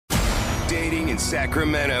Dating in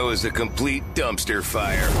Sacramento is a complete dumpster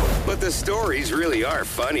fire. But the stories really are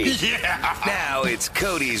funny. Yeah. Now it's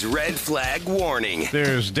Cody's red flag warning.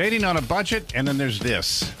 There's dating on a budget, and then there's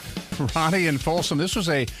this. Ronnie and Folsom, this was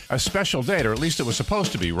a special date, or at least it was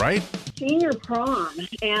supposed to be, right? Senior prom.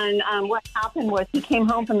 And what happened was he came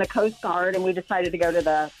home from the Coast Guard, and we decided to go to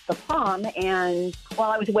the prom. And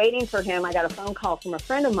while I was waiting for him, I got a phone call from a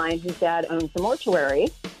friend of mine whose dad owns a mortuary.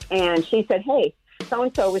 And she said, hey,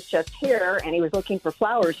 so-and-so was just here, and he was looking for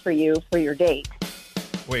flowers for you for your date.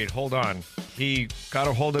 Wait, hold on. He got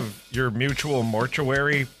a hold of your mutual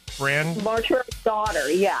mortuary friend? Mortuary daughter,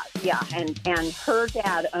 yeah. And her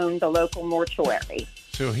dad owned the local mortuary.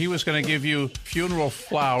 So he was going to give you funeral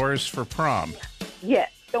flowers for prom.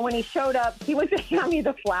 Yes. So when he showed up, he went to hand me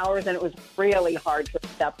the flowers, and it was really hard to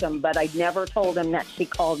accept them. But I never told him that she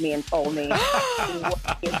called me and told me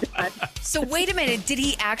what he had done. So wait a minute. Did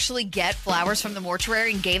he actually get flowers from the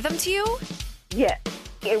mortuary and gave them to you? Yes.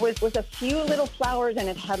 It was a few little flowers, and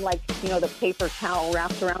it had, the paper towel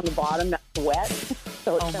wrapped around the bottom that's wet.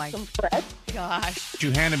 So it kept them fresh. Gosh. Did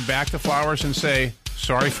you hand him back the flowers and say,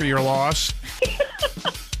 sorry for your loss?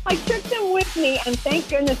 I took them with me, and thank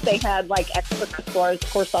goodness they had, extra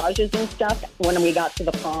corsages and stuff. When we got to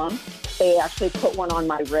the prom, they actually put one on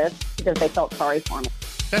my wrist because they felt sorry for me.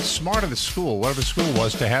 That's smart of the school, whatever the school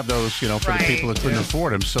was, to have those, for the people that couldn't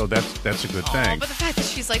afford them. So that's a good thing. But the fact that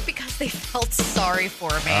she's like, because they felt sorry for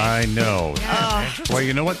me. I know. Yeah. Well,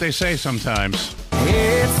 you know what they say sometimes.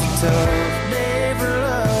 It's a tough day for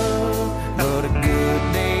love, but a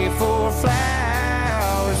good day for flowers.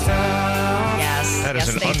 That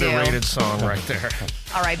is an underrated song right there.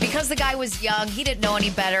 All right, because the guy was young, he didn't know any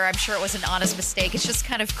better. I'm sure it was an honest mistake. It's just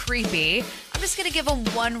kind of creepy. I'm just going to give him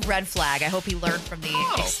one red flag. I hope he learned from the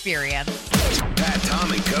experience. Pat,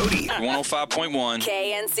 Tom, and Cody. 105.1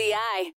 KNCI.